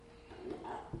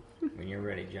When you're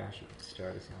ready, Josh, you can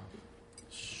start us off.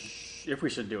 If we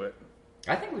should do it.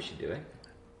 I think we should do it.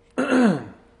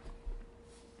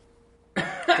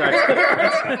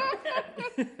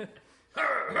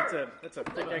 That's a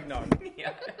thick eggnog.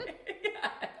 Yeah.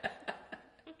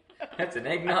 That's an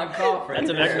eggnog cough. That's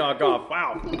an eggnog cough.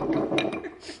 Wow. Do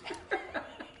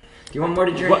you want more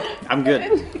to drink? What? I'm good.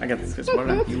 I got this.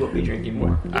 You will be drinking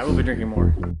more. I will be drinking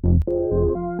more.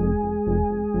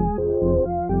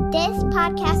 This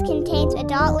podcast contains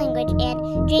adult language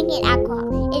and drinking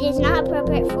alcohol. It is not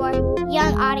appropriate for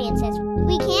young audiences.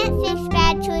 We can't fix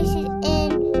bad choices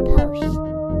in post.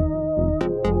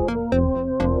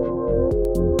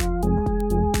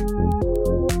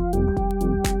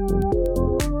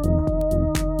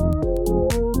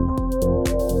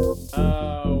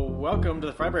 Welcome to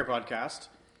the Friday podcast.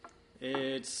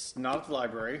 It's not at the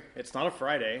library. It's not a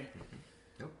Friday.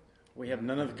 Nope. We have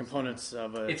none of the components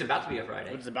of a... It's about to be a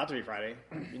Friday. It's about to be Friday.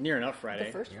 Near enough Friday.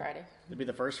 The first Friday. It'll be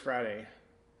the first Friday.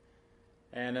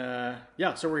 And,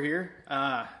 so we're here.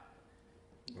 We're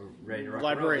ready to rock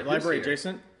Library and roll. Who's here?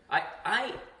 adjacent.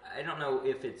 I don't know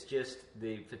if it's just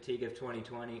the fatigue of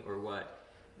 2020 or what,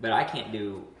 but I can't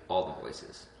do all the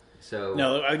voices. So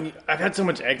No, I've had so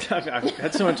much eggnog. I've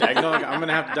had so much eggnog. I'm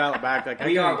gonna have to dial it back. Like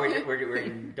we're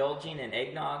indulging in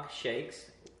eggnog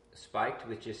shakes, spiked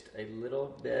with just a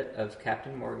little bit of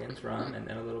Captain Morgan's rum, and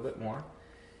then a little bit more,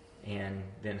 and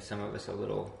then some of us a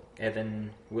little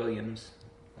Evan Williams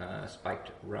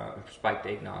spiked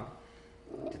eggnog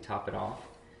to top it off.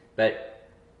 But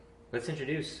let's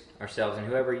introduce ourselves and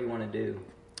whoever you want to do.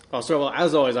 Well,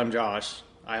 as always, I'm Josh.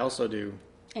 I also do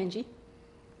Angie.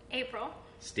 April.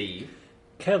 Steve.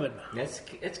 Kevin. Let's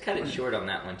cut it short on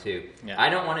that one too. Yeah. I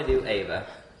don't want to do Ava.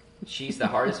 She's the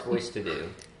hardest voice to do.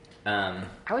 I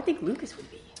would think Lucas would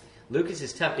be. Lucas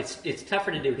is tough. It's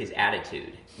tougher to do his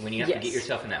attitude when you have to get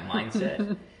yourself in that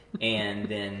mindset. And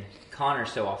then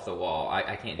Connor's so off the wall.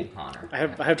 I can't do Connor.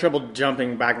 I have trouble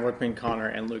jumping back and forth between Connor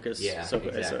and Lucas. Yeah,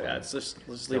 exactly. So exactly. let's just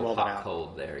So leave all that hot out.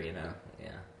 cold there, you know. Yeah.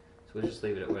 So we'll just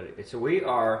leave it at what it is. So we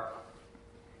are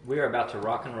about to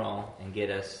rock and roll and get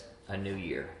us a new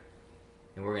year.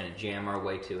 And we're going to jam our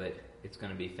way to it. It's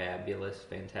going to be fabulous,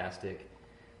 fantastic.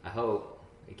 I hope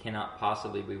it cannot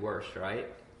possibly be worse, right?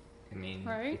 I mean,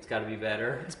 It's got to be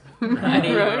better. Right?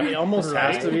 It almost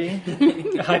has to be.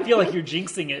 I feel like you're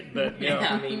jinxing it, but Yeah,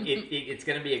 I mean, it's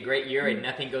going to be a great year and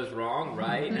nothing goes wrong,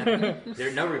 right? There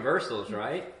are no reversals,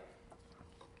 right?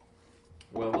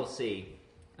 Well, we'll see.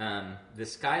 The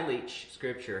Sky Leech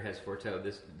scripture has foretold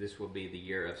this will be the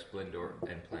year of splendor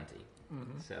and plenty.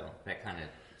 Mm-hmm. So that kind of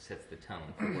sets the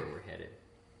tone for where we're headed.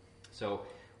 So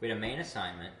we had a main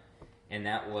assignment, and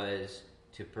that was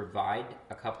to provide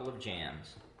a couple of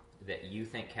jams that you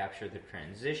think capture the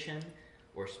transition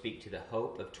or speak to the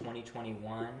hope of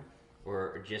 2021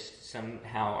 or just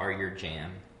somehow are your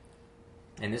jam.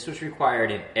 And this was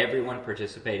required, and everyone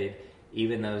participated,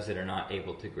 even those that are not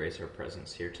able to grace our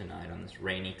presence here tonight on this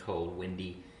rainy, cold,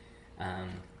 windy,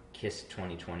 kiss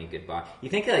 2020 goodbye. You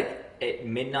think like at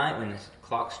midnight when the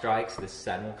clock strikes, the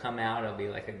sun will come out. It'll be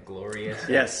like a glorious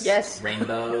Yes.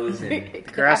 rainbows and The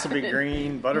grass will be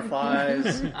green,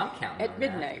 butterflies. I'm counting At on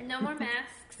midnight. No more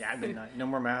masks. Yeah, midnight. No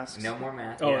more masks. That. No more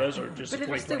masks. oh, Yeah. those are just But a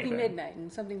it'll still be 2020 thing. midnight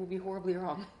and something will be horribly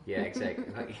wrong. Yeah, exactly.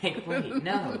 Like, wait,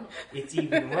 no, it's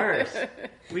even worse.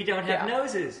 We don't have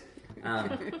noses.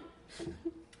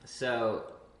 So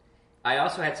I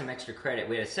also had some extra credit.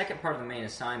 We had a second part of the main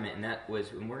assignment, and that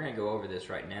was, and we're going to go over this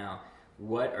right now,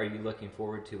 what are you looking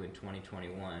forward to in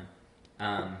 2021?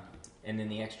 And then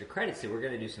the extra credit said we're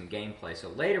going to do some gameplay. So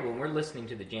later when we're listening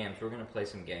to the jams, we're going to play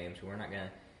some games. We're not going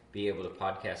to be able to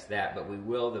podcast that, but we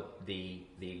will, the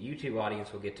YouTube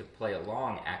audience will get to play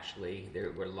along, actually.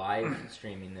 We're live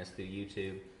streaming this through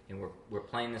YouTube, and we're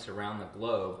playing this around the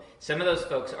globe. Some of those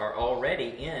folks are already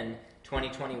in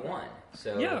 2021.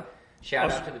 So Yeah. shout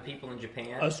out to the people in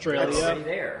Japan. Australia. They're already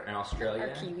there. And Australia. Our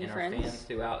Kiwi and friends. our fans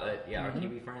throughout, our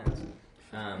Kiwi friends.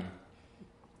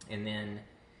 And then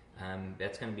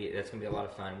that's gonna be a lot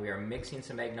of fun. We are mixing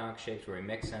some eggnog shakes. We're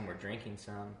mix some. We're drinking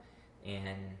some.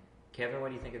 And Kevin, what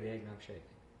do you think of the eggnog shake?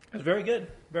 It was very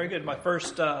good, very good. My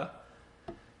first,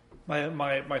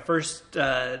 my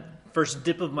first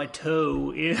dip of my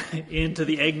toe into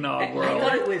the eggnog I thought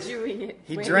world. it was Doing it.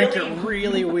 He drank it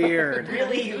really weird.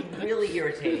 really, really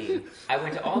irritating. I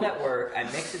went to all that work. I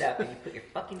mixed it up, and you put your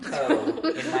fucking toe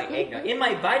in my eggnog, in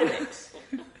my Vitamix.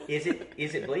 Is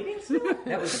it bleeding still?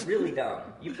 That was really dumb.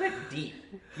 You went deep.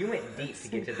 You went deep to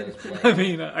get to those blades. I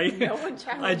mean, No one challenged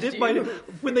I did you. my.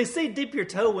 When they say dip your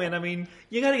toe in, I mean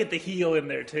you got to get the heel in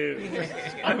there too.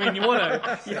 I mean, you want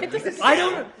to.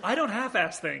 I don't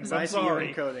half-ass things. I'm Nice sorry.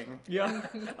 even coating. Yeah,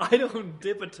 I don't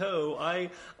dip a toe.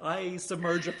 I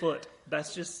submerge a foot.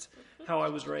 That's just how I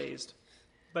was raised.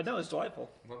 But no, it's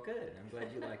delightful. Well, good. I'm glad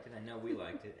you liked it. I know we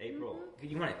liked it. April,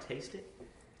 you want to taste it?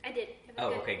 I did. It was Oh,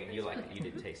 good. okay. You liked it. You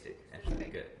did taste it. Actually,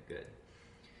 good.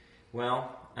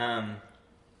 Well,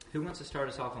 who wants to start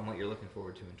us off on what you're looking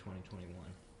forward to in 2021?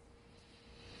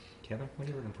 Kevin, what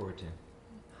are you looking forward to?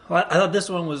 Well, I thought this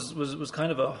one was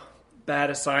kind of a bad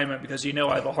assignment because I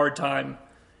have a hard time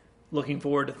looking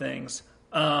forward to things.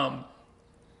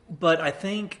 But I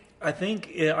think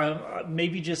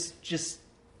maybe just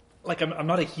like I'm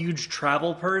not a huge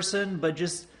travel person, but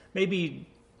just maybe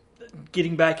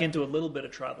getting back into a little bit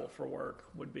of travel for work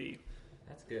would be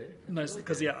That's good. nice Really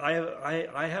because good.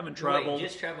 I haven't Wait, traveled.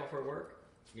 just travel for work?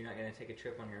 You're not going to take a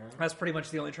trip on your own? That's pretty much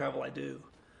the only travel I do.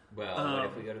 Well, what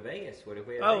if we go to Vegas? What if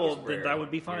we have Oh Vegas well, where then that would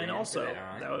be you're fine in for also. that,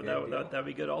 all right? Good deal. That'd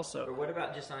be good Or also. what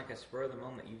about just like a spur of the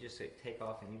moment? You just take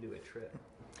off and you do a trip.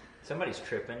 Somebody's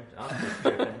tripping. Oscar's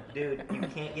tripping. Dude, you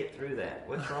can't get through that.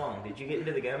 What's wrong? Did you get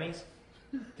into the gummies?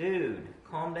 Dude,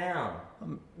 calm down.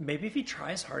 Maybe if he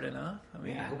tries hard enough. I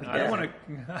mean, Yeah, I hope he I don't doesn't.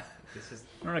 want to. This is.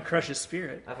 I don't want to crush his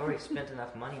spirit. I've already spent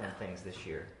enough money on things this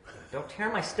year. Don't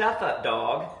tear my stuff up,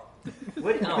 dog.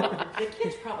 What? Oh, the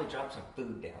kids probably dropped some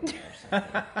food down there or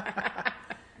something.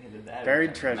 Either that or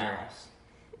Buried a treasure. mouse.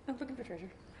 I'm looking for treasure.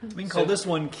 We can call this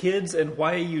one "Kids and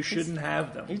Why You Shouldn't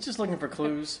Have Them." He's just looking for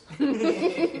clues.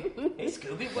 Hey,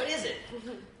 Scooby, what is it?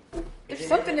 There's Is it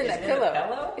something in is that it pillow. the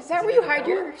pillow? Is that Is where it you in the hide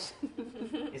pillow? yours?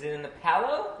 Is it in the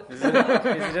pillow? Is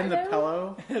it in the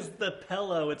pillow? It's the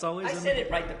pillow. It's always. I in said it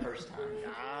right the first time.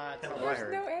 Ah, that's Pillow. what I There's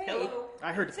heard. no A. Pillow.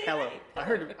 I heard Say pillow. right. I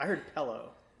heard pillow.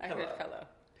 I Pillow. heard pillow.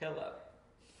 Pillow.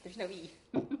 There's no E.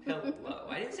 Pillow.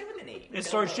 I didn't say with an E. It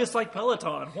starts just like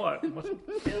Peloton. What?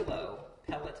 Pillow.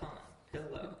 Peloton.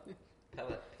 Pillow.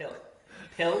 Pill.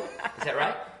 Pill. Is that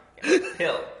right?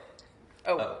 Pill.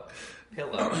 Oh.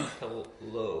 Pillow. Pillow.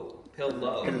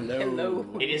 Pillow. Hello.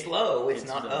 It is low. It's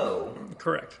not O.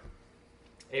 Correct.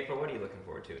 April, what are you looking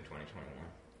forward to in 2021?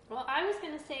 Well, I was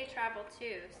going to say travel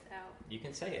too, so. You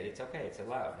can say it. It's okay. It's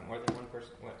allowed. More than one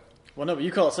person. What? Well, no, but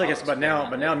you call it seconds, Oh, but now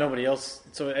it's fair. nobody else.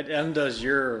 So it undoes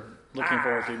your looking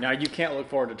forward to. Now you can't look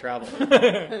forward to travel.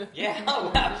 Yeah. Oh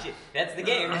wow. That's the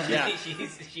game. Yeah.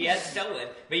 She has stolen,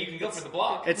 but you can go for the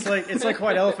block. It's like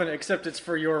White Elephant, except it's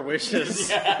for your wishes.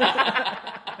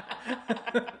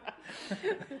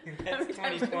 That's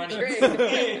 2020. Trick.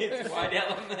 It's White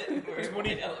Elephant. We're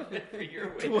White Elephant for your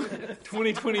wishes.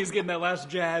 2020 is getting that last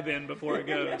jab in before it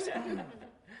goes.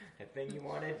 That thing you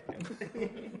wanted.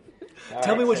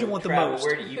 Tell me what you want the travel. most.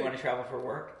 Where do you want to travel for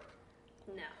work?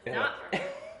 No, not for me.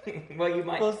 Well, you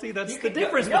might. Well, see, that's you the could go-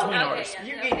 difference no, between no, ours. yeah.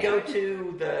 You Okay. could go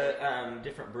to the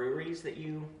different breweries that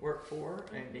you work for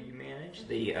and that you manage,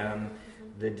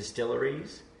 the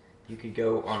distilleries. You could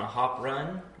go on a hop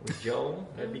run with Joel.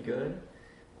 That'd be good.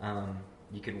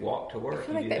 You could walk to work. I feel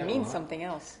You like do that a means lot. something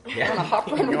else. Yeah. On a hop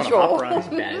run You with want a Joel. hop run? As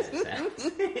bad as it sounds.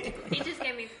 He just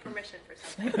gave me permission for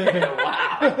something.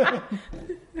 Wow.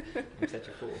 I'm such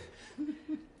a fool.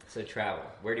 So travel.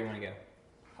 Where do you want to go?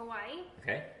 Hawaii,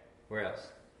 Okay. Where else?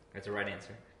 That's the right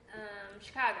answer.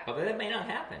 Chicago. Although that may not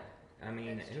happen. I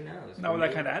mean, who knows? Not with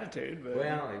that kind of attitude, but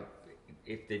Well,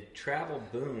 if the travel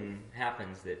boom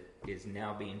happens that is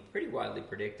now being pretty widely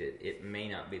predicted, it may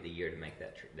not be the year to make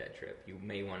that trip. You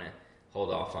may want to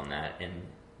hold off on that and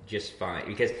just find,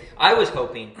 because I was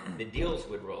hoping the deals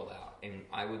would roll out and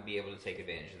I would be able to take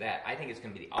advantage of that. I think it's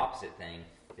going to be the opposite thing,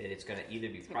 that it's going to either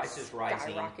be prices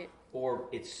rising skyrocket. or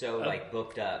it's so like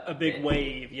booked up. a big that-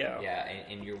 wave, yeah. Yeah,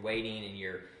 and you're waiting and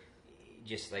you're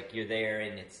just like you're there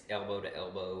and it's elbow to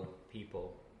elbow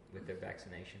people with their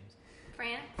vaccinations.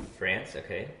 France,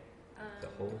 okay. The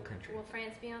whole country. Will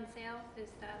France be on sale? Is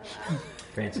that allowed?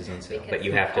 France is on sale, Because but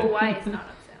you have to. Hawaii is not on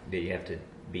sale. But you have to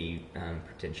be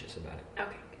pretentious about it.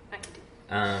 Okay, I can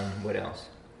do. What else?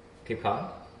 Cape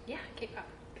Cod. Yeah, Cape Cod.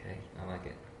 Okay, I like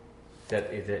it.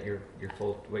 Is that your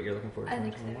full what you're looking for? I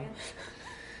think so. 2021? Yeah.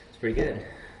 It's pretty good.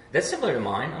 That's similar to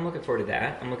mine. I'm looking forward to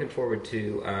that. I'm looking forward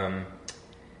to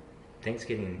things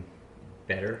getting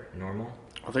better, normal.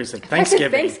 I thought you said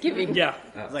Thanksgiving. Thanksgiving. Yeah.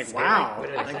 Like, Scary. wow. What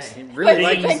did I Like, say? he really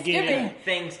Like likes Thanksgiving.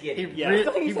 Thanksgiving. He, Yeah. re- I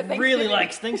thought you he said really Thanksgiving.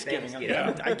 likes Thanksgiving.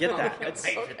 Thanksgiving. I get that. That's,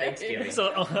 Wait for Thanksgiving.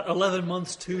 So 11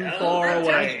 months too far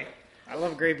away. I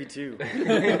love gravy too.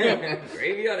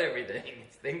 Gravy on everything.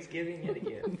 It's Thanksgiving yet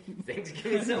again.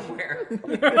 Thanksgiving somewhere.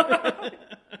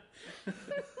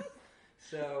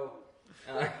 So,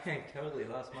 I totally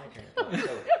lost my train of thought.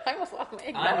 So, I almost lost my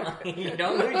eggnog. you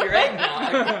don't lose your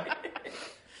eggnog.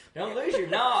 Don't lose your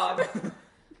nog.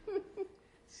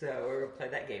 So we're going to play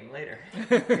that game later. Who's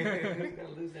going to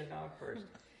lose their nog first?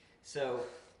 So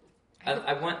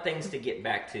I want things to get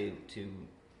back to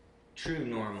true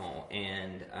normal,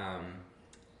 and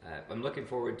I'm looking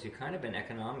forward to kind of an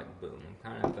economic boom.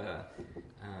 I'm kind of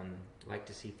like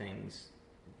to see things,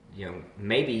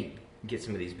 maybe get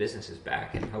some of these businesses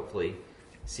back, and hopefully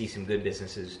see some good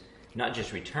businesses not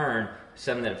just return,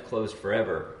 some that have closed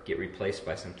forever get replaced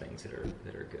by some things that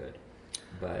are good.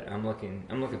 But I'm looking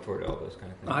forward to all those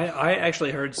kind of things. I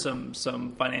actually heard some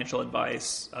financial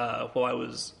advice while I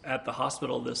was at the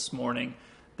hospital this morning.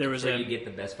 There was you get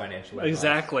the best financial advice.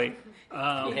 Exactly.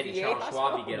 If you head to Charles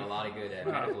Schwab, you get a lot of good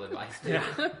medical advice too.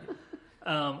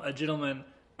 Yeah. A gentleman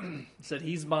said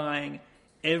he's buying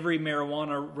every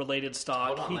marijuana-related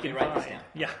stock he can find.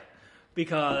 Yeah,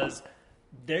 because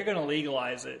they're going to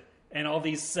legalize it, and all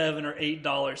these $7 or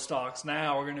 $8 stocks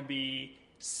now are going to be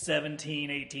 $17,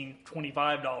 $18,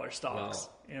 $25 stocks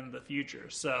in the future.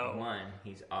 So one,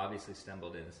 he's obviously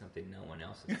stumbled into something no one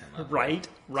else has come up right.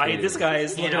 with. This guy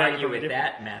is looking at it from with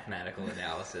that mathematical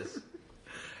analysis.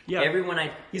 Yeah,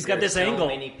 He's got this angle.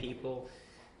 Many people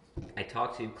I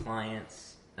talk to,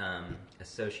 clients,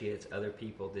 associates, other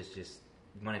people that just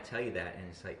want to tell you that, and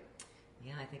it's like,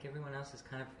 yeah, I think everyone else is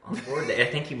kind of on board there. I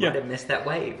think you might have missed that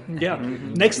wave. Yeah.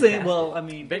 Next thing,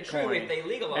 Bitcoin. True, if they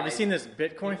legalize. Have you seen this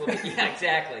Bitcoin thing? Yeah,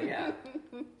 exactly. Yeah.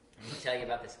 Let me tell you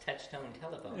about this touch-tone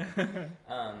telephone.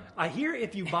 I hear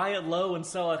if you buy it low and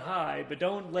sell it high, but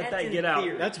don't let That's that in get out.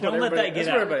 theory. That's don't what let that everybody, get that's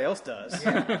what out. everybody else does.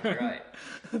 Yeah, that's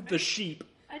right. The sheep.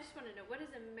 I just want to know, what is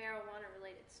a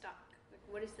marijuana-related stock? Like,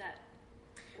 what is that?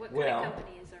 What kind Well, of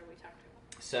companies are we talking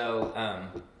about?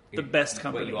 So, The best What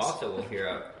companies. you also will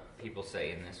hear people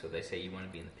say in this, where they say you want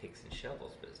to be in the picks and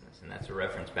shovels business, and that's a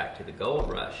reference back to the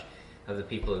gold rush of the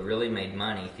people who really made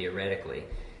money theoretically,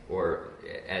 or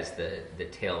as the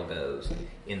tale goes.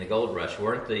 In the gold rush,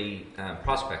 weren't the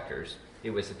prospectors, it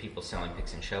was the people selling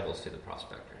picks and shovels to the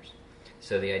prospectors.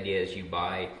 So the idea is you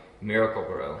buy Miracle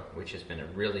Grow, which has been a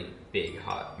really big,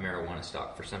 hot marijuana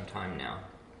stock for some time now.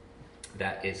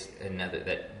 That is another,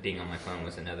 that ding on my phone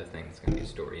was another thing that's going to be a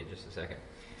story in just a second.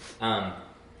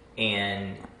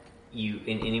 And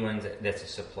anyone that's a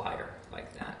supplier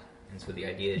like that. And so the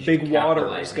idea is Big you water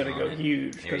capitalize is going to on go it.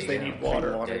 huge There because you they go. need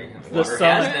water. There you go. The Water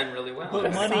sun. has done really well. Put The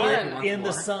money sun. in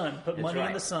the sun. Put That's money in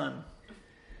right. the sun.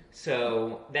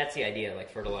 So that's the idea,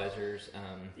 like fertilizers,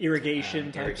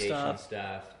 Irrigation type irrigation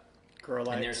stuff. Grow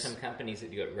lights. And there's some companies that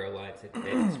do grow lights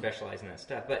that specialize in that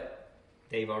stuff, but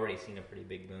they've already seen a pretty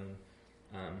big boom.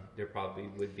 There probably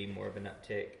would be more of an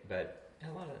uptick, but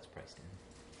a lot of that's priced in.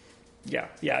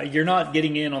 Yeah. You're not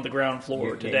getting in on the ground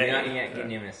floor today. You're not yet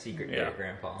getting in a secret Yeah. date,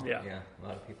 Grandpa. Yeah. A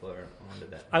lot of people are onto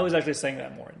that. I was actually saying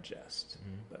that more in jest,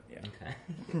 but yeah.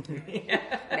 Okay.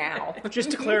 Now. Just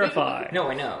to clarify, No,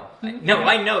 I know. I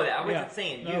know that. I wasn't Yeah.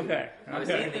 saying you. Okay. I was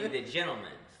Okay. saying the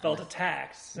gentleman. felt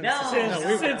attacked. Since, No.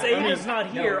 since Ava's not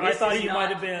here, I this thought is you not- might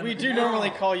have been. We do No.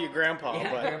 normally call you Grandpa,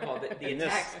 Yeah, but Grandpa. The in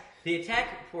this-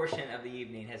 attack portion of the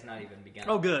evening has not even begun.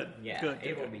 Oh, good. Yeah, Good.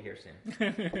 it will be here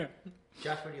soon.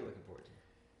 Josh, what are you looking forward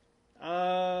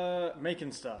to?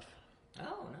 making stuff.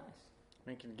 Oh, nice.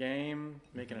 Making a game,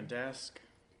 making a desk,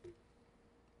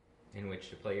 In which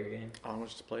to play your game? on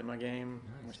which to play my game,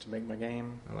 on which to make my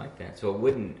game. I like that. So it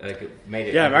wouldn't it made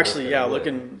it. Yeah, I'm work actually for the wood.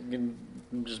 looking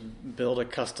just build a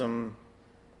custom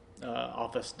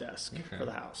office desk Okay. for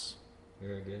the house.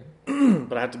 Very good.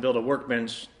 But I have to build a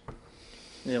workbench,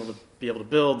 be able to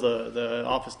build the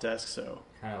office desk. So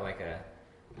Kind of like a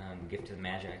gift to the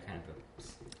Magi, kind of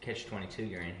a catch-22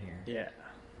 you're in here. yeah,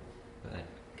 But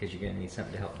because you're going to need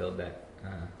something to help build that.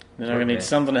 then I'm gonna need workbench.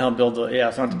 something to help build so I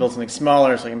have to build something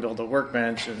smaller so I can build a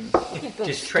workbench and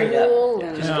Just trade up.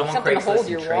 And Just go on something to Craigslist hold and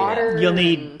your trade water. You'll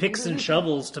need picks and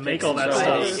shovels to make all that and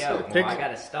There stuff. you go. Pigs- Well, I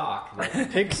got a stock. But,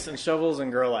 picks and shovels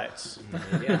and grow lights,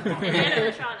 there you go.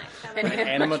 Animatronics. How about that?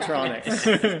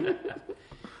 animatronics.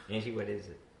 Angie, what is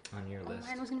it on your list?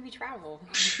 Mine was going to be travel.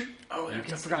 Oh, You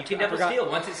can double steal.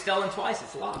 Once it's stolen twice,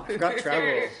 it's locked. Forgot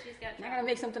travel. She's got I got to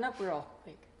make something up. We're all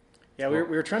like, Yeah, we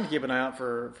were trying to keep an eye out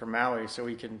for Maui so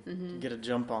we can get a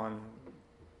jump on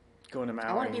going to Maui.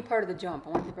 I want to be part of the jump. I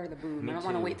want to be part of the boom. Me I don't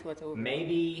want to too. wait till it's over.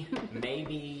 Maybe,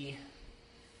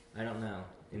 I don't know.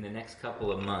 In the next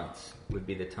couple of months would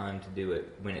be the time to do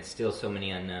it when it's still so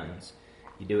many unknowns.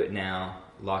 You do it now,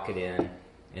 lock it in,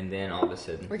 and then all of a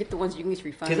sudden. Or get the ones you can at least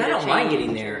refund. Because I or don't mind change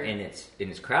getting there or- and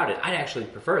it's crowded. I'd actually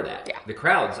prefer that. Yeah. The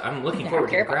crowds. I'm looking Yeah, I forward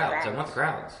to don't the care about crowds. the I want the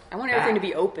crowds. I want everything to back.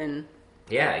 be open.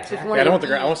 Yeah, exactly. one- Yeah, I don't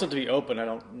want I want stuff to be open. I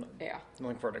don't. Yeah. I'm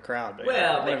looking for it to crowd. But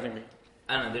Well, I want but- everything to be-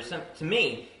 I don't know. There's some. To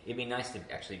me, it'd be nice to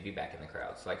actually be back in the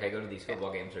crowds. Like I go to these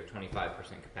football games that are 25%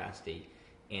 capacity,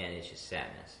 and it's just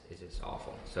sadness. It's just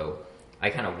awful. So I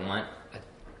kind of want a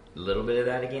little bit of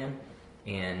that again,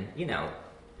 and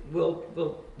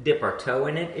we'll dip our toe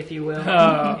in it, if you will,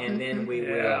 and then we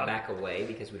will back away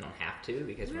because we don't have to,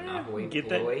 because we're not hoi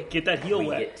polloi. Get that heel we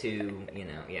wet. get to,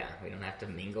 we don't have to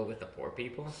mingle with the poor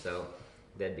people, so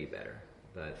that'd be better.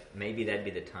 But maybe that'd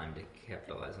be the time to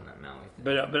capitalize on that Maui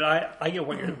thing. But I get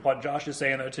what Josh is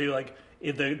saying though too. Like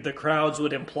if the crowds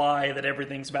would imply that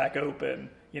everything's back open,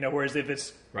 whereas if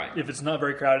it's not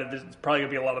very crowded, there's probably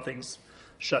gonna be a lot of things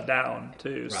shut down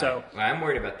too. Right. So well, I'm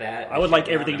worried about that. I would like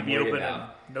everything to I'm be worried open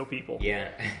about- and no people. Yeah,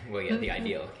 well, yeah, the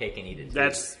ideal cake and eat it. Too.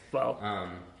 That's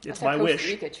it's That's my our Costa wish.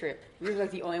 Rica trip. We were like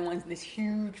the only ones in this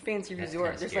huge fancy That's resort.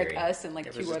 kinda There's scary. like us and like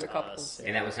It was two other just couples. us.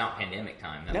 And that was not pandemic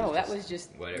time. No, that was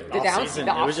just whatever. the down- Season.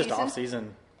 the It was just off-season? off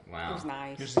season. Wow, It was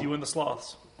nice. Just you and the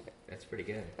sloths. that's pretty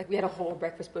good. Like we had a whole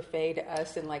breakfast buffet to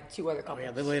us and like two other Oh couples.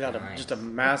 yeah, they laid out Nice. just a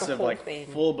massive whole like thing.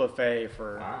 full buffet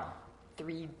for. Wow.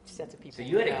 3 sets of people. So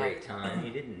you had a Yeah. great time.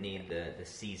 You didn't need the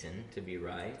season to be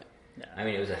right. Yeah. I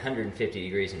mean, it was 150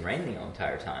 degrees and raining the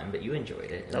entire time, but you enjoyed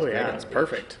it. It was Oh great yeah, on it's the beach.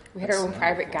 perfect. We had our own That's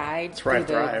private wonderful. guide That's where I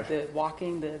through thrive. the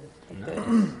walking,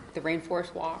 the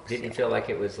rainforest walks. Didn't you feel like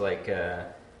it was like the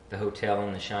hotel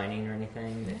in The Shining or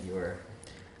anything, that you were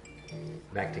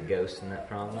back to Ghost and that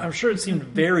problem? I'm sure it seemed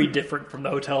very different from the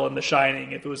hotel in The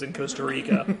Shining if it was in Costa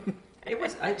Rica. It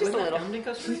was just a little. filmed in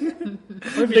Costa Rica. What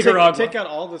if you Nicaragua. take out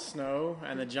all the snow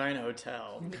and the giant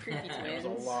hotel? The creepy It was twins.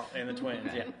 a lot, and the twins,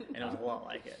 yeah, and it was a lot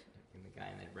like it. And the guy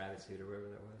in that rabbit suit or whatever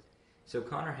that was. So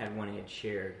Connor had one he had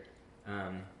shared,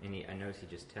 and I noticed he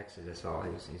just texted us all.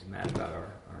 He's mad about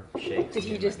our shakes. Did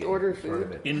he Not just getting order part of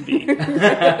food? it.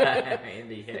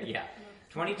 Envy. Yeah.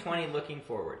 2020 looking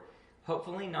forward.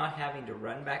 Hopefully not having to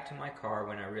run back to my car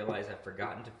when I realize I've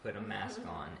forgotten to put a mask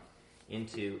on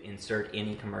into insert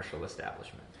any commercial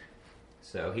establishment.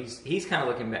 So he's kind of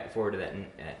looking back forward to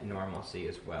that normalcy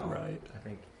as well. Right. I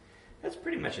think that's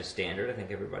pretty much a standard. I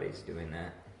think everybody's doing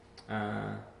that.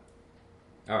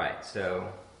 All right,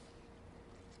 so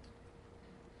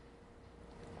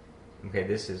okay,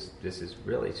 this is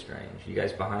really strange. You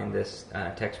guys behind this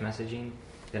text messaging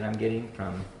that I'm getting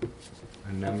from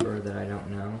a number that I don't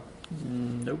know,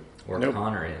 Nope. or Nope.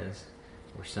 Connor is,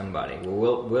 or somebody.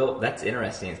 Well, we'll that's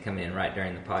interesting. It's coming in right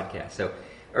during the podcast. So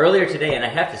earlier today, and I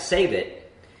have to save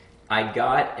it, I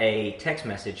got a text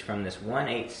message from this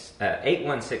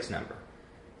 816 number.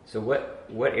 So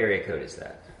what area code is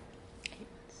that?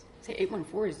 Say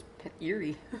 814 is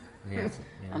Erie. Yeah,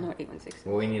 I don't know what 816 is.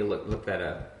 Well, we need to look that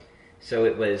up. So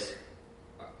it was,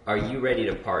 are you ready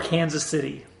to party? Kansas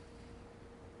City.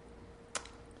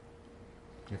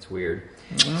 That's weird.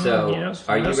 So, yes,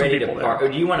 are you there's some ready to people party? there.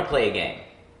 Or do you want to play a game?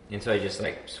 And so I just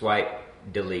swipe,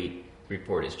 delete,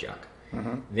 report as junk.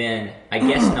 Then I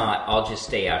guess not. I'll just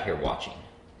stay out here watching.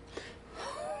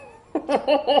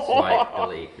 Swipe,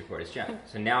 delete, report as junk.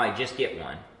 So now I just get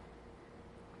one.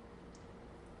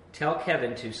 Tell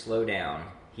Kevin to slow down.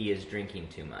 He is drinking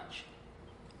too much.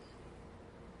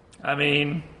 I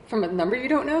mean, From a number you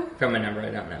don't know? From a number I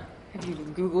don't know. Have you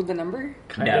Googled the number?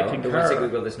 kind No, of who wants to concur.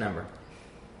 Google this number?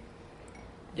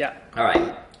 Yeah. All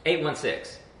right,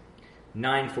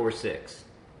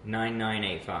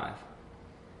 816-946-9985.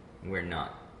 We're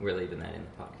not. We're leaving that in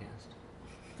the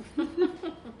podcast.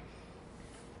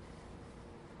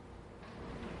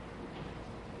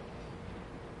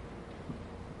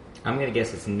 I'm going to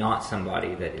guess it's not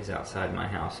somebody that is outside my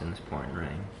house in this pouring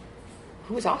rain.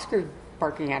 Who was Oscar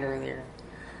barking at earlier?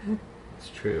 It's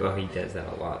true. Oh, he does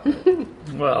that a lot. But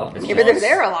Well, it's Maybe they're just-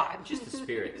 there a lot. Just the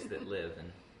spirits that live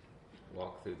and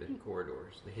walk through the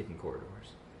corridors, the hidden corridors.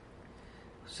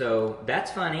 So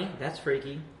that's funny. That's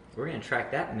freaky. We're going to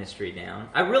track that mystery down.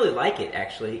 I really like it,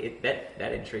 actually. That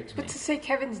intrigues me. But to say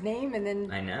Kevin's name and then...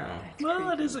 I know.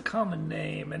 well, it is a common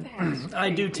name, and That's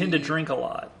I do tend to creepy. drink a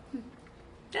lot.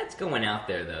 That's going out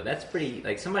there, though. That's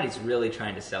pretty... somebody's really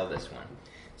trying to sell this one.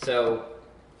 So,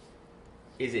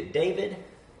 is it David?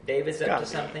 David's up gotta to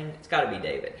be. something? It's got to be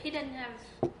David. He didn't have.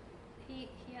 He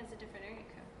has a different area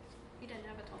code. He didn't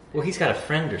have a toll. Well, he's got a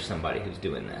friend or somebody who's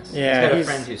doing this. Yeah, he's got a he's-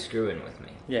 friend who's screwing with me.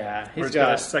 Yeah, Or he's it's got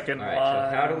a got. second All right,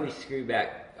 line. so how do we screw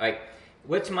back?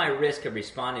 What's my risk of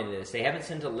responding to this? They haven't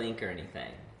sent a link or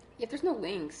anything. If there's no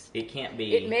links, It can't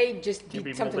be. it may just It'd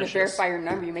be be something malicious. to verify your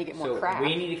number. You may get more So crap.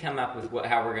 we need to come up with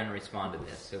how we're going to respond to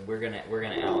this. So we're gonna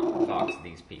outfox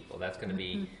these people. That's going to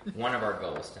be one of our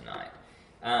goals tonight.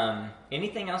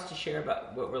 Anything else to share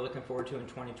about what we're looking forward to in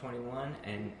 2021?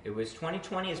 And it was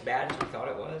 2020 as bad as we thought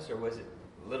it was, or was it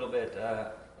a little bit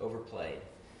overplayed?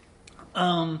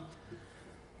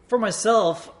 For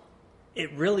myself,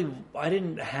 I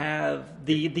didn't have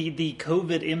the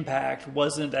COVID impact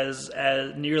wasn't as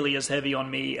nearly as heavy on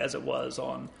me as it was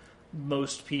on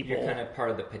most people. You're kind of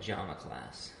part of the pajama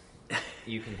class.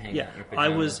 You can hang Yeah, out in your I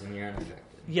pajamas was- and you're unaffected.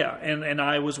 Yeah, and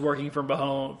I was working from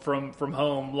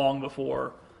home long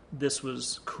before this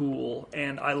was cool,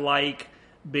 and I like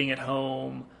being at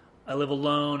home. I live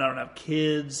alone. I don't have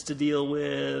kids to deal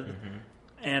with,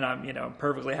 and I'm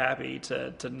perfectly happy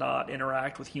to not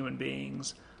interact with human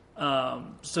beings.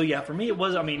 So yeah, for me it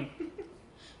was. I mean,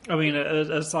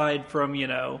 aside from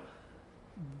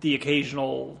the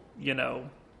occasional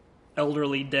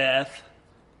elderly death.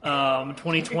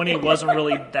 2020 wasn't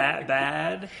really that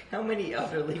bad. How many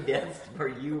elderly deaths were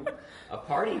you a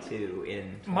party to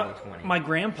in 2020? My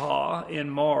grandpa in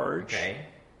March. Okay.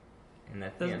 And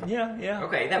that's the end. Yeah.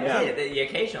 Okay, that was it. The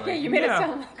occasionally. Yeah, you made it Yeah.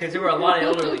 sound like Because there were a lot of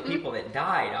elderly people that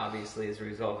died, obviously, as a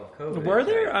result of COVID. Were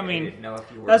there? I I mean, didn't know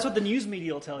if you were that's what the news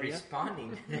media will tell you.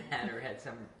 responding to that or had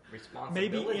some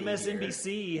responsibility. Maybe here.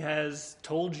 MSNBC has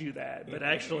told you that, but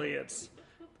actually it's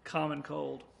common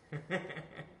cold.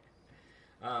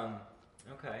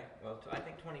 Okay. Well, I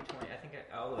think 2020. I think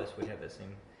all of us would have the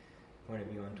same point of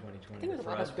view on 2020. I think it was a For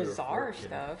lot us, of we were bizarre fortunate.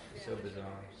 stuff. So bizarre.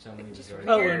 So many bizarre.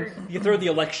 Oh, things. and you throw the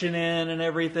election in and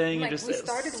everything. Like you just we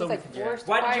started so, with like forest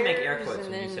Why did you make air fires, quotes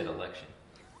and when you then- said election?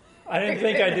 I didn't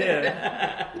think I did.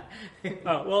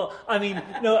 Oh, well, I mean,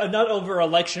 no, not over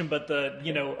election, but the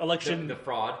election. The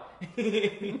fraud.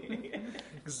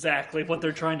 Exactly what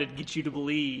they're trying to get you to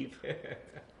believe.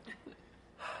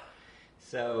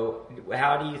 So,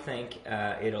 how do you think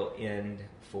it'll end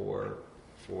for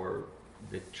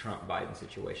the Trump-Biden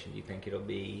situation? Do you think it'll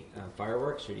be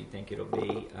fireworks, or do you think it'll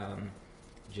be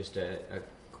just a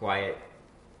quiet,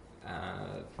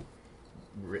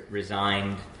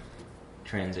 resigned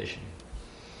transition?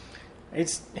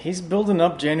 He's building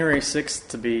up January 6th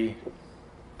to be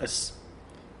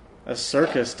a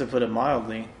circus, to put it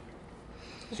mildly.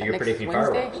 So you're Next predicting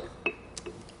Wednesday? fireworks?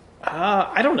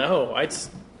 I don't know.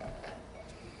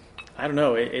 I don't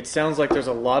know. It sounds like there's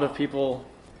a lot of people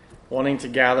wanting to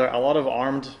gather, a lot of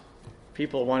armed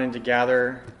people wanting to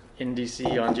gather in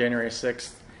D.C. on January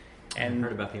 6th. I And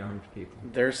heard about the armed people.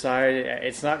 their side,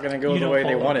 it's not going to go You the don't way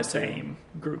they follow want the it to. same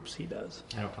groups he does.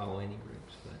 I don't follow any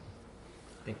groups, but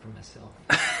I think for myself.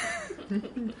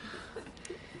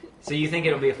 So you think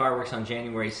it'll be fireworks on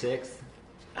January 6th?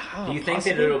 Do you think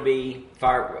that it'll be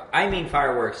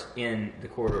fireworks in the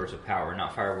corridors of power,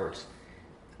 not fireworks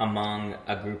among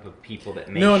a group of people that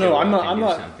may No, show I'm up not. and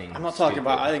do something I'm not talking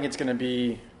about. stupid? I think it's going to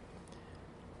be.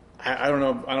 I don't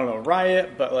know,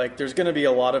 riot, but like there's going to be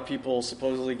a lot of people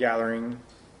supposedly gathering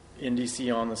in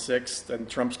DC on the 6th, and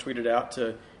Trump's tweeted out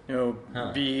to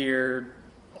be here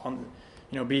on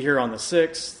the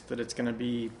 6th. That it's going to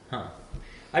be.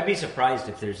 I'd be surprised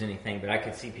if there's anything, but I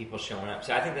could see people showing up.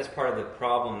 So I think that's part of the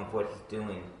problem of what he's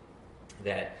doing,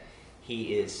 that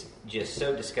he is just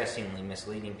so disgustingly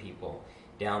misleading people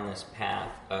down this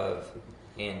path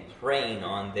and preying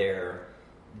on their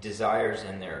desires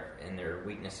and their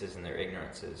weaknesses and their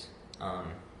ignorances.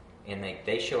 And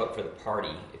they show up for the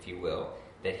party, if you will,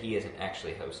 that he isn't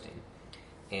actually hosting.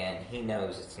 And he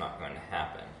knows it's not going to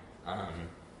happen.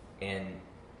 And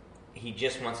he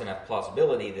just wants enough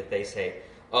plausibility that they say,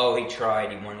 oh, he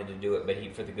tried, he wanted to do it, but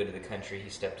for the good of the country, he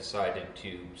stepped aside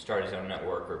to start his own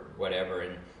network or whatever,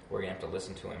 and we're going to have to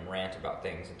listen to him rant about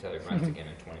things until he runs again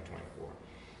in 2024.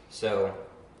 So,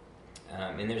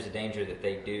 and there's a danger that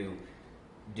they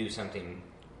do something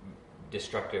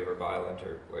destructive or violent,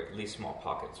 or at least small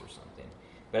pockets or something.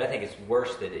 But I think it's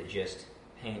worse that it just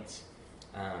paints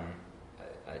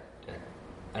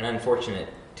an unfortunate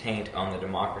taint on the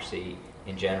democracy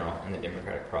in general and the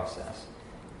democratic process.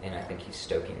 And I think he's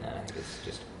stoking that. I think it's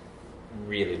just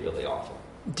really, really awful.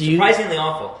 Surprisingly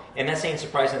awful. And that's saying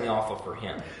surprisingly awful for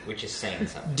him, which is saying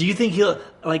something. Do you think he'll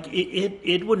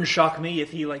it wouldn't shock me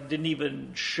if he didn't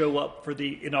even show up for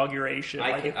the inauguration?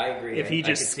 I agree. If he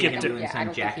just I could see skipped him it. doing Yeah, I some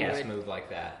don't think he jackass would. move like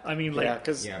that. I mean, Yeah,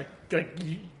 because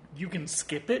you can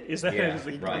skip it. Is that? Yeah, is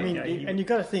it- right. I mean, yeah, and you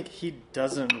got to think he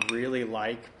doesn't really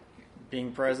like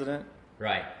being president.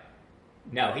 Right.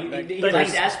 No, he But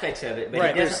likes there's- aspects of it, but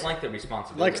right, he doesn't there's- like the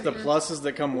responsibility. Likes the pluses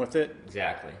that come with it,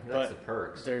 Exactly. That's but the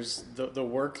perks. there's the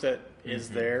work that is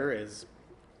there is.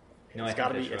 No, I It's think got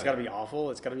to be. that's It's right. got to be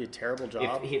awful. It's got to be a terrible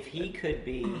job. If he could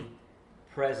be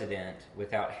president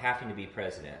without having to be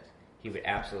president, he would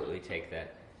absolutely take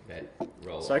that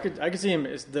role. So I could see him.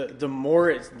 It's the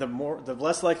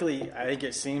less likely I think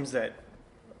it seems that.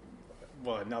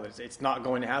 Well, no, it's not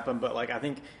going to happen. But like I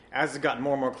think as it's gotten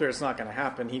more and more clear, it's not going to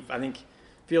happen. I think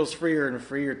feels freer and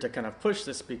freer to kind of push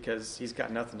this because he's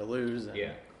got nothing to lose. And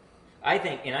Yeah. I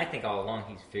think all along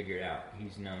he's figured out.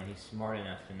 He's smart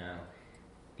enough to know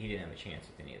he didn't have a chance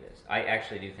with any of this. I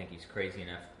actually do think he's crazy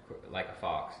enough, like a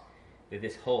fox, that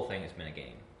this whole thing has been a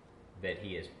game, that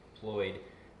he has ployed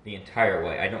the entire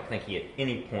way. I don't think he at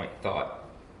any point thought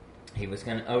he was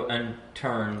going to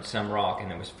unturn some rock and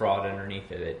there was fraud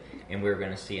underneath of it, and we were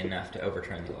going to see enough to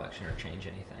overturn the election or change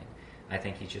anything. I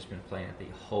think he's just been playing it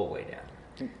the whole way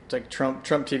down. It's like Trump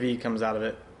TV comes out of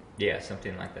it. Yeah,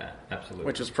 something like that. Absolutely.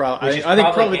 Which is probably, I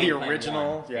think probably the game plan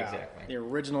original, one. Exactly. the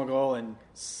original goal, and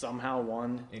somehow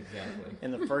won Exactly.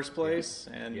 in the first place.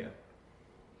 And Yeah.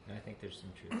 I think there's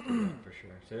some truth to that for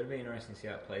sure. So it'll be interesting to see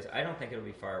how it plays. I don't think it'll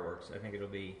be fireworks. I think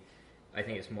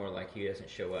it's more like he doesn't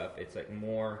show up. It's like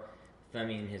more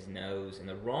thumbing his nose in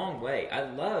the wrong way. I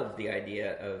love the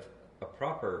idea of a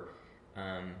proper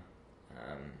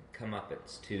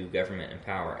comeuppance to government and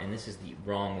power, and this is the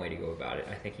wrong way to go about it.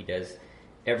 I think he does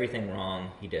everything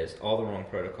wrong. He does all the wrong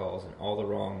protocols and all the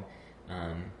wrong,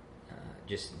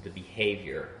 just the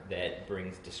behavior that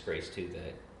brings disgrace to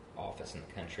the office and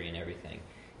the country and everything.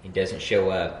 He doesn't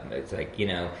show up. It's like,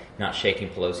 not shaking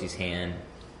Pelosi's hand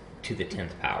to the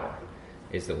 10th power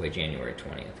is the way January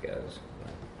 20th goes.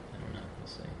 But I don't know. We'll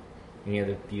see. Any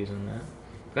other views on that?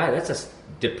 God, that's a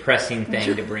depressing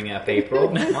thing to bring up, April.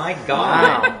 My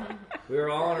God. Wow. We were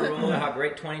all on a roll of how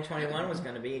great 2021 was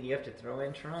going to be, and you have to throw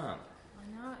in Trump. I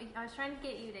know. I was trying to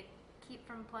get you to keep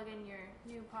from plugging your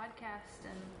new podcast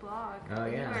and blog. Oh,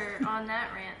 yeah. You were on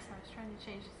that rant, so I was trying to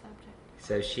change the subject.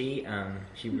 So she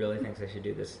really thinks I should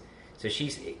do this. So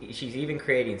she's even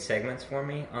creating segments for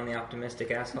me on the Optimistic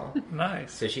Asshole.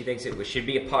 Nice. So she thinks it should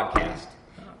be a podcast,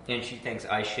 and she thinks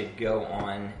I should go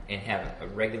on and have a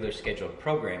regular scheduled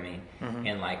programming. Mm-hmm.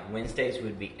 And like Wednesdays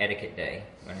would be etiquette day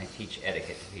when I teach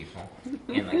etiquette to people,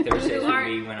 and like Thursdays would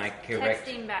be when I correct.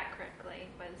 Texting back correctly.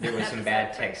 There was some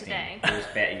bad texting. Today. There was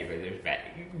bad.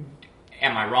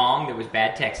 Am I wrong? There was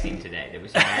bad texting today. There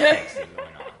was some bad texting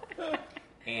going on.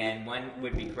 And one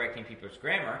would be correcting people's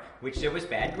grammar, which there was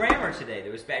bad grammar today.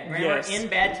 There was bad grammar in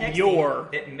bad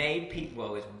texting that made people.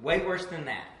 Well, it was way worse than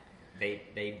that.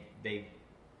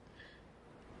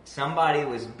 Somebody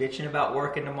was bitching about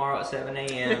working tomorrow at 7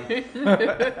 a.m.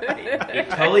 it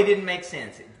totally didn't make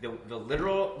sense. The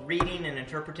literal reading and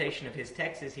interpretation of his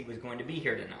text is he was going to be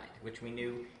here tonight, which we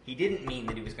knew he didn't mean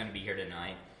that he was going to be here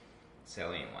tonight. So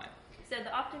anyway. So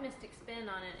the optimistic spin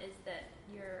on it is that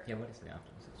you're... Yeah, what is the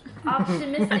optimistic spin?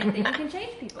 Optimistic that you can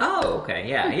change people. Oh, okay.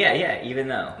 Yeah. Even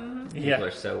though people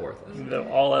are so worthless.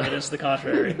 All evidence to the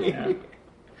contrary. Yeah.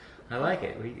 I like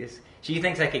it. She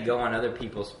thinks I could go on other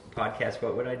people's podcasts.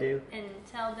 What would I do? And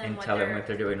tell them what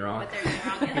they're doing wrong. What they're doing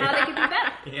wrong and how they could be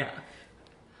better. Yeah.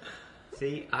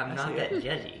 See, I'm not that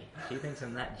judgy. She thinks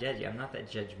I'm that judgy. I'm not that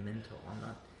judgmental. I'm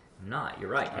not. You're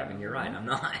right, Kevin. You're right. I'm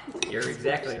not. You're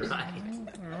exactly right.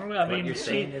 What you're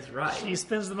saying is right. She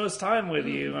spends the most time with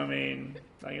you. I mean,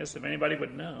 I guess if anybody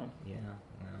would know. Yeah.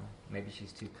 Maybe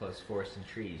she's too close forest and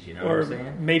trees, you know or what I'm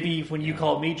saying? Maybe when you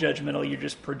call me judgmental, you're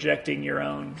just projecting your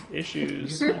own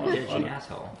issues. You're a judgy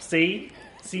asshole. See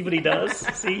what he does?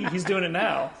 See, he's doing it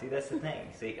now. See, that's the thing.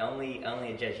 See, only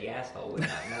a judgy asshole would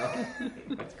not know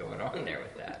what's going on there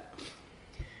with that.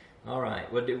 All right.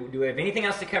 Well, do we have anything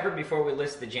else to cover before we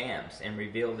list the jams and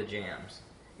reveal the jams?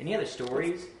 Any other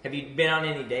stories? Have you been on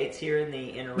any dates here in the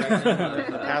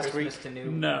interregnum of Past Christmas week? to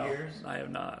New Year's? No, I have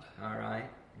not. All right.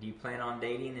 Do you plan on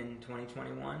dating in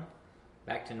 2021?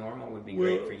 Back to normal would be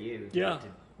great for you. Yeah,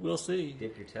 we'll see.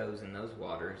 Dip your toes in those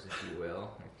waters, if you will.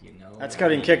 If you know. That's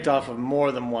getting kicked off of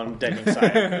more than one dating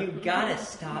site. You gotta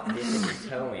stop dipping your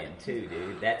toe in too,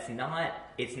 dude. It's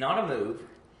not a move.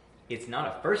 It's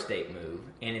not a first date move,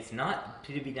 and it's not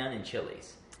to be done in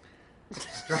Chili's.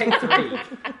 Strike 3.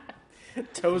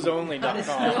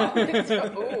 Toesonly.com.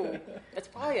 Oh, that's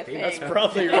probably a thing. That's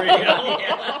probably real.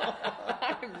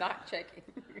 I'm not checking.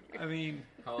 I mean,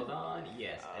 hold on.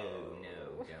 Yes. Oh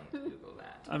no! Don't Google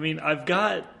that. I mean, I've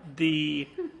got the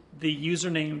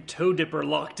username Toe Dipper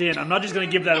locked in. I'm not just going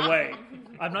to give that away.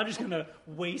 I'm not just going to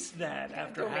waste that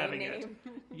after having it.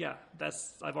 Yeah,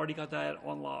 I've already got that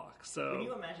on lock. So when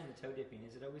you imagine the toe dipping,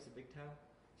 is it always a big toe?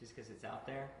 Just because it's out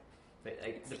there? But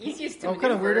the easiest to what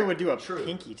kind of weirdo would do a True.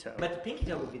 pinky toe? But the pinky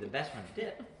toe would be the best one to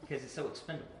dip because it's so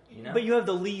expendable. You know. But you have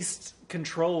the least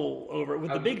control over it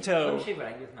with the big toe. Let me show you what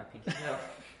I do with my pinky toe.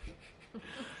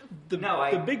 The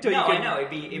big toe you can I know.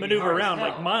 It'd maneuver be around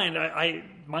like mine.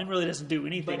 Mine really doesn't do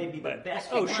anything. But it'd be the best.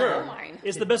 Oh, sure.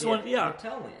 It's the best one. Yeah,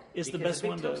 toe in, it's the best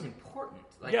one to. It's important.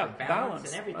 Like yeah, for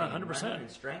balance and everything. 100%. And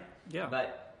strength. Yeah.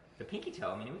 But the pinky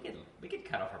toe. I mean, we could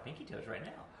cut off our pinky toes right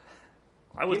now.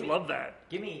 I would love that.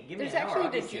 Give me There's an hour.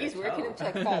 actually a disease where it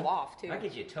can fall off too. I'll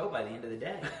get you a toe by the end of the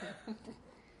day.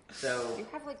 So You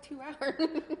have like 2 hours.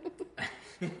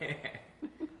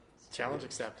 Challenge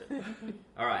accepted.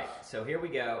 all right, so here we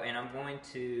go, and I'm going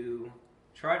to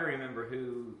try to remember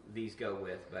who these go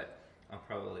with, but I'll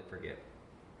probably forget.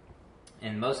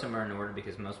 And most of them are in order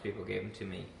because most people gave them to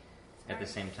me at the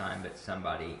same time, but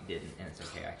somebody didn't, and it's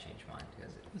okay. I changed mine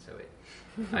because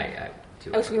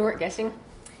So we weren't guessing?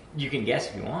 You can guess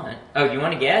if you want. Oh, you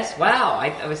want to guess? Wow,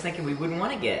 I was thinking we wouldn't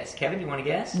want to guess. Kevin, you want to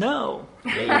guess? No.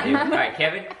 Yeah, you do. All right,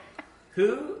 Kevin.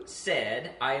 Who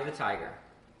said "Eye of the Tiger"?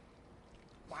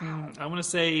 I'm going to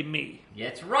say me.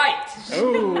 That's right.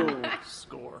 Ooh,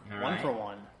 Score. All one right. for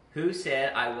one. Who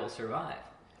said "I will survive"?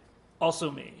 Also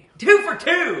me. 2 for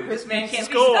 2. This man can't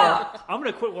be Score. stopped. I'm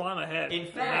going to quit while I'm ahead. In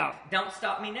fact, don't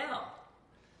stop me now.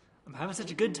 I'm having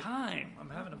such a good time. I'm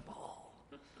having a ball.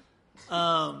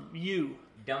 You.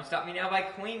 Don't Stop Me Now by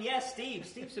Queen. Yes, Steve.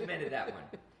 Steve submitted that one.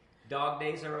 Dog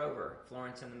Days Are Over.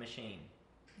 Florence and the Machine.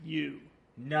 You.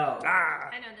 No.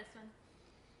 I know this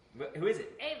one. Who is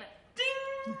it? Ava.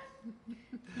 Ding!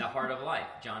 The Heart of Life.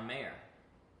 John Mayer.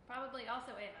 Probably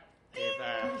also Ava.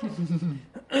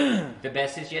 If, The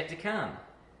Best Is Yet to Come.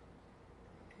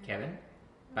 Kevin.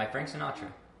 By Frank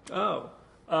Sinatra. Oh.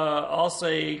 I'll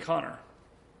say Connor.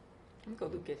 I'm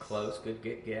going to go Lucas. Close. Good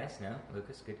guess. No.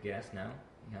 Lucas. Good guess. No.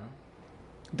 No.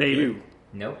 David. you.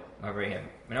 Nope. I already have.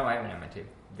 No, I haven't had my 2.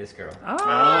 This girl.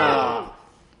 Ah.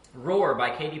 Roar by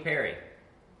Katy Perry.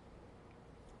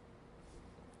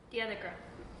 The other girl.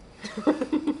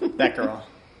 That girl.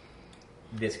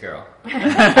 This girl.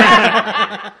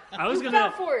 I was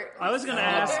gonna. Go for it. I was gonna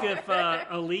ask if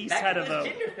Elise Back had to a this vote.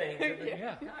 gender thing.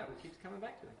 Yeah. No, it keeps coming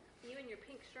back to it. You and your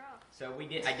pink straw. So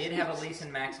I did have Elise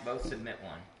and Max both submit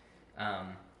one.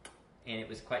 And it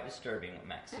was quite disturbing what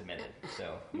Max submitted.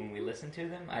 So when we listened to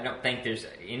them, I don't think there's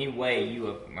any way you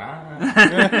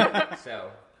have... So,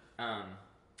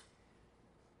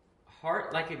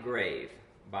 Heart Like a Grave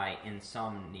by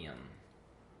Insomnium.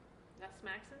 That's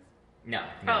Max's? No.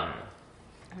 I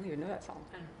don't even know that song.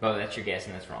 Oh, that's your guess,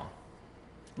 and that's wrong.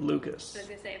 Lucas. I was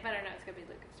going to say, if I don't know, it's going to be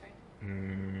Lucas, right?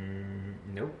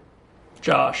 Nope.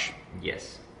 Josh.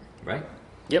 Yes. Right?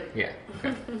 Yep. Yeah.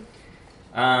 Okay.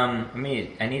 I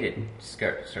need to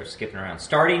start skipping around.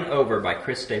 Starting Over by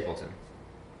Chris Stapleton.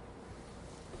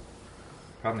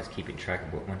 Problem is keeping track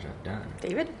of what ones I've done.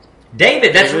 David?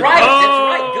 David, that's David. right. Oh!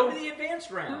 That's right. Go to the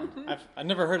advanced round. I've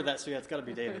never heard of that, so yeah, it's got to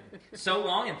be David. So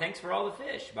Long and Thanks for All the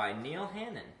Fish by Neil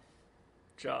Hannon.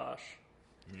 Josh.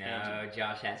 No,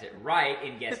 Josh has it right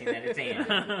in guessing that it's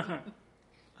Andy.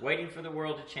 Waiting for the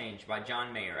World to Change by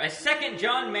John Mayer. A second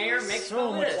John Mayer makes the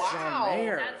So much list. John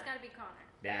Mayer. That's got to be Connor.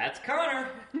 That's Connor.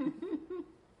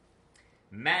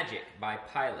 Magic by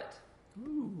Pilot.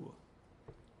 Ooh.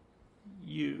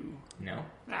 You. No.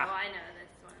 Oh, I know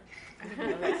this one. I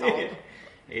don't know that song.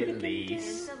 Elise.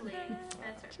 It's the Liz.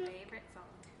 That's her favorite song.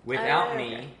 Without okay.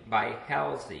 Me by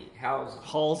Halsey. Halsey.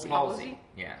 Halsey.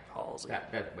 Yeah. Halsey.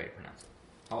 That's the way to pronounce it.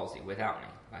 Halsey. Without Me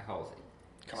by Halsey.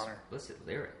 Connor. Explicit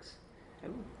lyrics.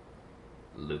 Ooh.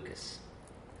 Lucas.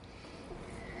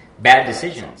 Bad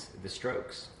Decisions. The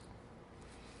Strokes.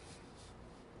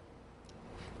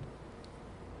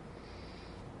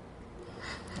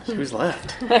 Who's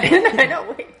left? I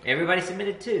know, wait. Everybody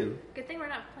submitted 2. Good thing we're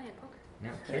not playing poker.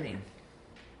 No kidding.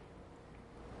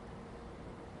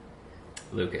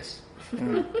 Lucas.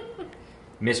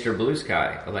 Mr. Blue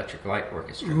Sky, Electric Light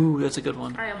Orchestra. Ooh, that's a good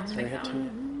one. I almost picked that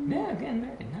one, Yeah, again,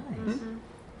 very nice.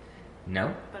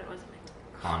 No, but it wasn't me.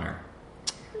 Connor.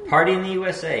 Party in the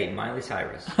USA, Miley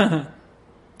Cyrus.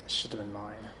 Should have been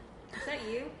mine. Is that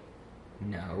you?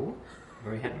 No, I've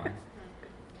already had mine.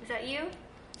 Is that you?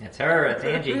 That's her, that's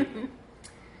Angie.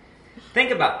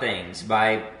 Think About Things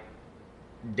by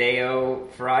Deo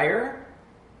Fryer.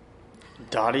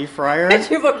 Dottie Fryer.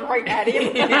 You look right at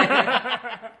him.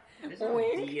 There's no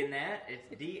Wink. D in that.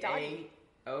 It's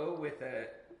D-A-O with a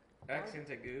accent,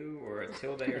 a goo, or a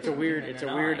tilde. Or It's a weird. something, It's and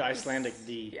a an weird I. Icelandic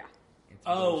D. Yeah.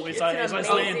 Oh, it's an it's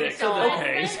amazing Icelandic. song.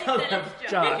 Okay. So the,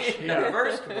 Josh, the yeah.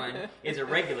 first one is a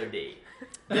regular D.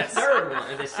 The third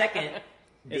one, or the second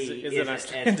D, Is is an an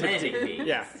Icelandic Icelandic D.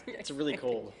 Yeah, it's really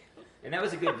cold. And that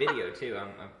was a good video, too. I'm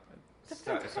It's a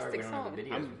sorry we fantastic don't have song. the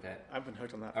videos with that. I've been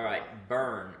hooked on that. All right,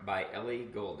 Burn by Ellie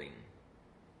Goulding.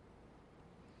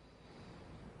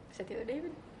 Is that the other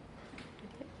David?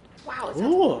 Wow, it's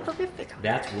Ooh. horrific.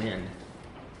 That's Wind.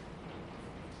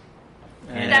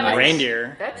 And That was-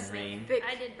 reindeer. That's And Rain. thick.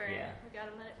 I did burn. Yeah. We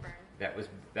gotta let it burn.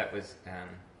 That was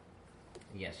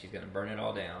yes, she's going to burn it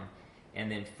all down.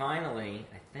 And then finally,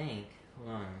 I think, hold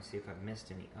on, let me see if I've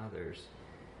missed any others.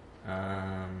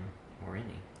 Or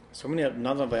any. So many.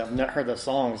 None of them. I've not heard the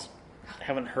songs. I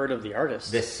haven't heard of the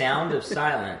artist. The Sound of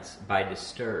Silence by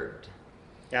Disturbed.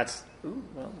 That's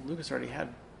well, Lucas already had.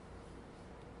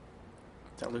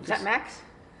 Is that Lucas? Is that Max?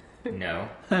 No,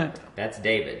 that's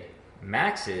David.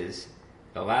 Max's,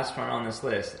 the last one on this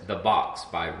list, The Box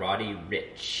by Roddy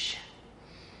Ricch.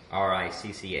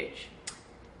 R-I-C-C-H.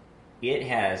 It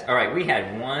has, all right, we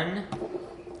had one,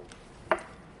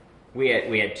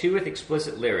 we had two with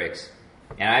explicit lyrics,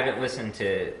 and I haven't listened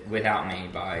to Without Me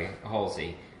by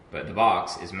Halsey, but The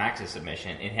Box is Max's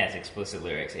submission. It has explicit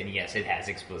lyrics, and yes, it has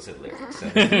explicit lyrics, so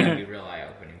it's going to be real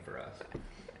eye-opening for us.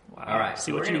 Wow. All right,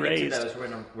 See so what we're you going to get raised. to those.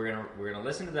 We're gonna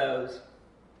listen to those.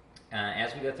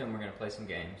 As we go through them, we're going to play some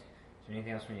games. Is there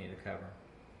anything else we need to cover?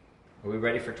 Are we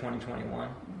ready for 2021?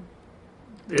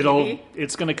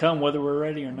 It's going to come whether we're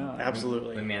ready or not.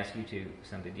 Absolutely. Let me ask you two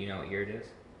something. Do you know what year it is?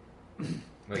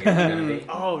 What year it's going to be?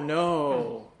 Oh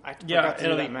no! I forgot Yeah, to do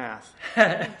it'll that be- math.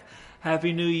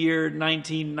 Happy New Year,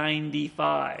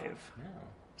 1995.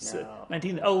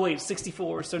 No.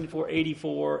 64, 74,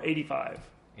 84, 85.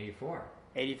 84.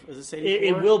 80. Is this It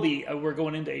 84? will be. We're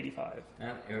going into 85.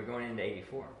 No, we're going into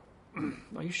 84. Are you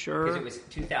Because sure? it was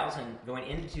 2000, going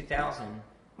into 2000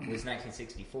 was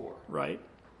 1964. Right.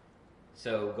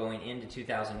 So going into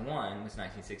 2001 was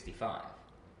 1965.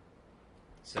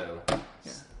 So,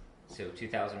 so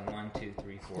 2001, 2,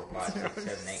 3, 4, 5, 6,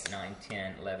 7, 8, 9,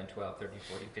 10, 11, 12, 13,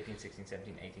 14, 15, 16,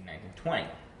 17, 18, 19, 20.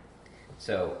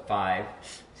 So 5,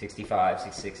 65,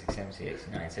 66, 67, 68,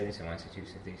 69, 70, 71, 72,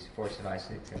 73, 74, 75,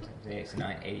 76, 77, 78,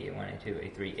 79, 80, 81, 82,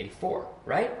 83, 84,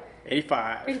 right?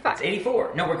 85. 85. It's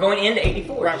 84. No, we're going into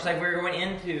 84, Right. just like we were going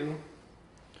into...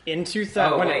 In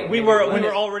 2000. Oh, when wait. We were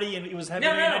already in. It was Happy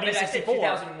No, New Year, but I said 1964.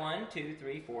 2001, 2,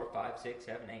 3, 4, 5, 6,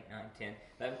 7, 8, 9, 10,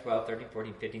 11, 12, 13,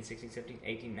 14, 15, 16, 17,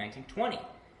 18, 19, 20.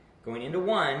 Going into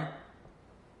 1,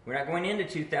 we're not going into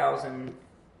 2000.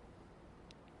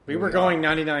 we were going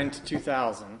 99 to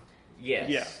 2000. Yes.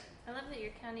 Yeah. I love that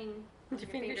you're counting With your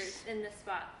your fingers fingers. in this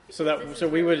spot. So because that this so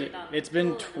is we where would. the It's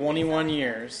been tool and the 21 lace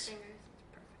years. fingers.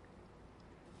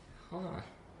 Hold on.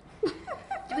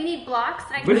 Do we need blocks?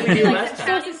 I What did we do like last the time?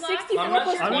 counting So it's blocks? 64 I'm not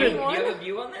plus sure. Do 21? you have a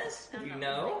view on this? I'm You not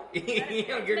know? listening.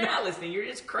 You're not listening. You're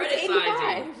just It's criticizing.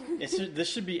 85. This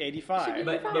should be 85.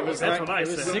 But it was That's what I it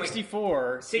was said.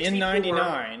 64, 64 in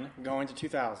 99 going to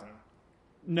 2000.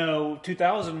 No,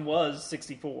 2000 was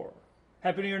 64.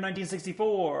 Happy New Year,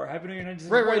 1964. Happy New Year,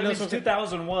 1964. Right, That no, means so-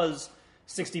 2000 was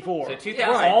 64. So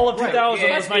 2000. All of Right. 2000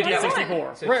 Yeah, was that's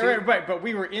 1964. So Right. But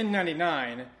we were in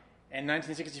 99, and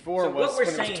 1964 So was what we're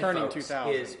when it was saying, turning folks,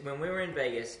 2000. is when we were in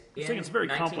Vegas in saying it's very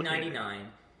 1999,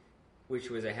 which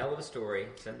was a hell of a story,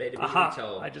 someday to be Aha!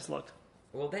 retold. I just looked.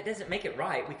 Well, that doesn't make it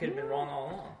right. We could have been wrong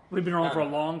all along. We've been wrong for a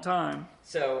long time.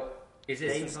 So, is it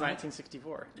Since 85?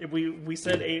 1964. We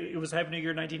said it was Happy New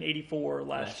Year 1984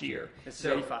 last year. It's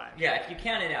So, 85. yeah, if you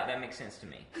count it out, that makes sense to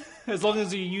me. As long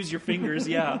as you use your fingers,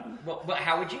 yeah. Well, but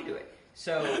how would you do it?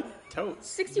 So, Totes.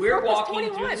 64 we're plus walking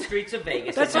 21. through the streets of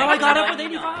Vegas. That's in how I got up with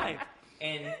 1999, 85.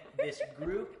 And this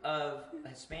group of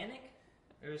Hispanic,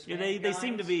 or Yeah, Hispanic they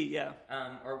seem to guys, be, yeah.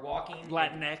 are walking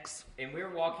Latinx. and we're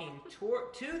walking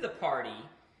to the party,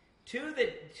 to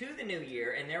the New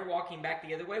Year, and they're walking back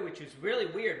the other way, which is really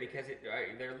weird because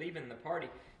they're leaving the party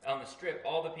on the strip.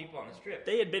 All the people on the strip,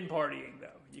 They had been partying, though.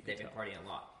 You they've could been tell. partying a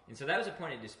lot, and so that was a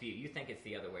point of dispute. You think it's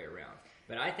the other way around,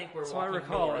 but I think we're So I walking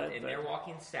recall north it, and but- they're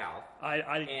walking south, I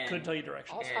And- couldn't tell you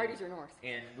direction. All parties are north.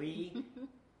 and we.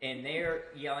 And they're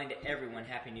yelling to everyone,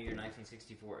 Happy New Year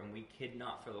 1964, and we could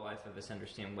not for the life of us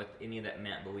understand what any of that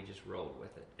meant, but we just rolled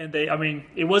with it. And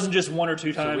it wasn't just one or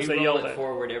two So times we they roll yelled it it.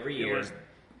 forward every It year. was-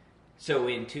 So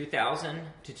in 2000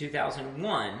 to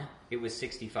 2001, it was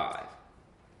 65.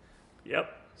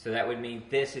 Yep. So that would mean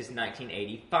this is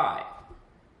 1985.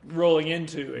 Rolling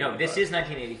into No, 85. this is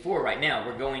 1984 right now.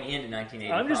 We're going into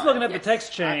 1985. I'm just looking at the Yes.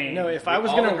 text chain. No, if We I was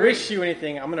all going to agree. wish you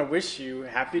anything, I'm going to wish you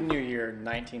Happy New Year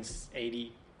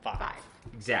 1985. 5.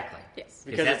 Exactly. Yes.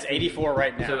 Because that's it's 84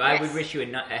 right now. So I Yes. would wish you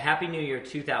a Happy New Year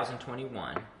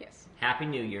 2021. Yes. Happy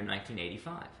New Year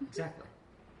 1985. Exactly.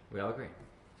 We all agree.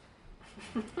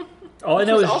 All I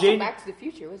know This is was also Back to the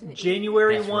Future, wasn't it?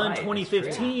 January That's 1, right, that's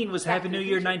 2015 was Back Happy to New the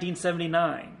Year Future.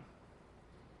 1979.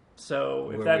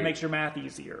 So if Were that we- makes your math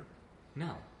easier.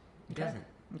 No, it doesn't.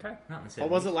 Okay. Not in the 70s. What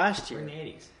was it last We're in year? the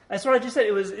 80s. That's what I just said.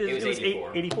 It was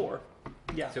 84. 84.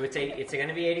 Yeah. So it's going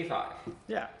to be 85.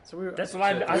 Yeah. So we were, That's what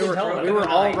I So didn't tell him. we were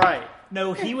all right.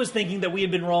 No, he was thinking that we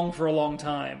had been wrong for a long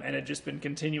time and had just been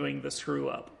continuing the screw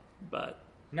up. But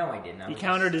No, I didn't. he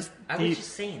countered his. I was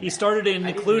just saying He that. started I didn't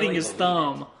including really his believe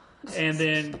thumb, and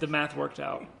then the math worked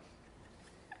out.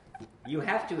 You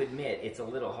have to admit it's a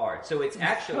little hard. So it's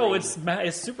actually Oh,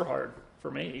 it's super hard.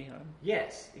 for me.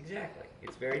 Yes, exactly.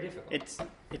 It's very difficult.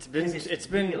 It's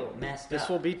been real messed this up.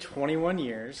 will be 21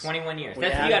 years. 21 years. We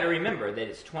That's, add- you got to remember that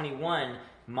it's 21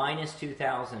 minus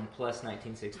 2000 plus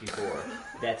 1964.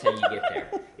 That's how you get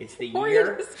there. It's the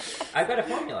year. I've got a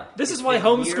formula. This It's is why the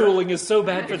year- homeschooling is so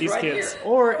bad for It's these right kids. here.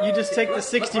 Or you just take the Look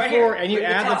 64 right here. and you Look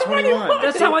at add the the top. 21.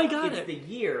 That's how I got It's it. the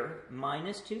year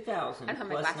minus 2000 I don't have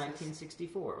my plus glasses.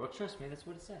 1964. Well, trust me, that's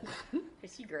what it says.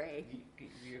 Is he gray?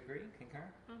 You agree? Concur?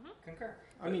 Concur.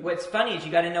 I mean- What's funny is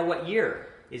you got to know what year.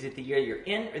 Is it the year you're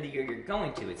in or the year you're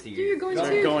going to? It's the year You're going So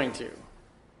to. I'm going to.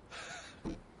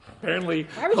 Apparently,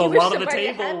 Why would a you wish lot of the somebody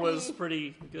table happy? was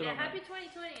pretty good Yeah, on that. happy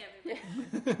 2020,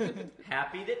 everybody.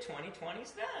 Happy that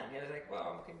 2020's done. I was like,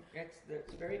 well,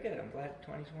 that's very good. I'm glad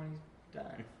 2020's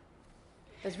done.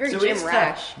 That's very So Jim it's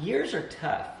Rash. tough. Years are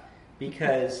tough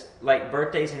because, like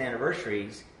birthdays and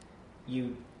anniversaries,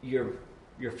 your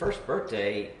first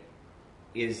birthday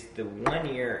is the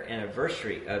 1 year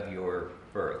anniversary of your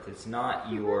birth. It's not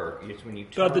it's when you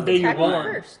turn About the day you're Happy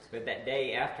born. first. but that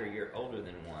day after you're older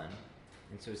than one,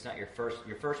 and so it's not your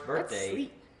first birthday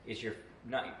sweet. is your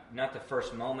not the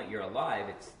first moment you're alive.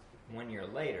 It's 1 year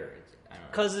later. It's, I don't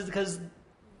know. Because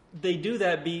they do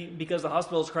that because the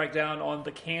hospitals cracked down on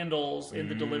the candles in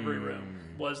the delivery room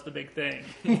was the big thing,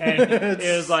 and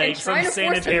it was like And some trying to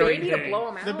force a sanitary baby thing. to blow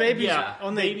him out. The babies, Yeah,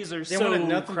 on the, babies are they so wanted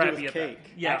nothing to do crappy with at cake.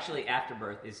 that. Yeah, Actually,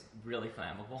 afterbirth is really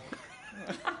flammable.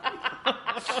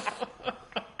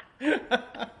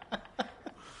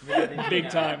 Big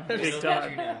time, big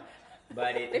time.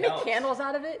 But it They make helps. candles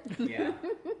out of it. Yeah,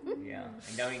 yeah.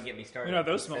 And don't even get me started. You know what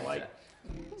those on smell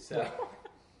pizza. like. So,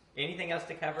 anything else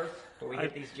to cover before we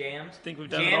hit these jams? think we've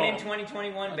done it Jam all. in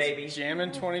 2021, baby. Jam in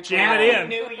 2020. Jam it in. Happy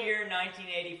New Year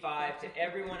 1985 to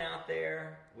everyone out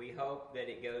there. We hope that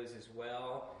it goes as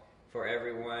well for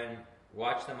everyone.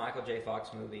 Watch the Michael J.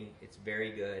 Fox movie. It's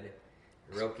very good.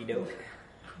 Roki doke.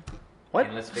 What?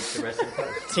 And let's fix the rest of the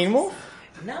post. Teen Wolf?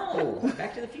 No,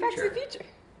 Back to the Future. Back to the Future.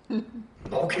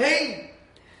 Okay.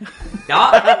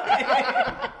 Stop.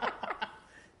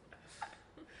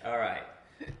 All right.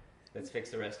 Let's fix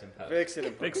the rest in post. Fix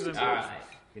it. Fix it. All right.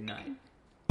 Good night.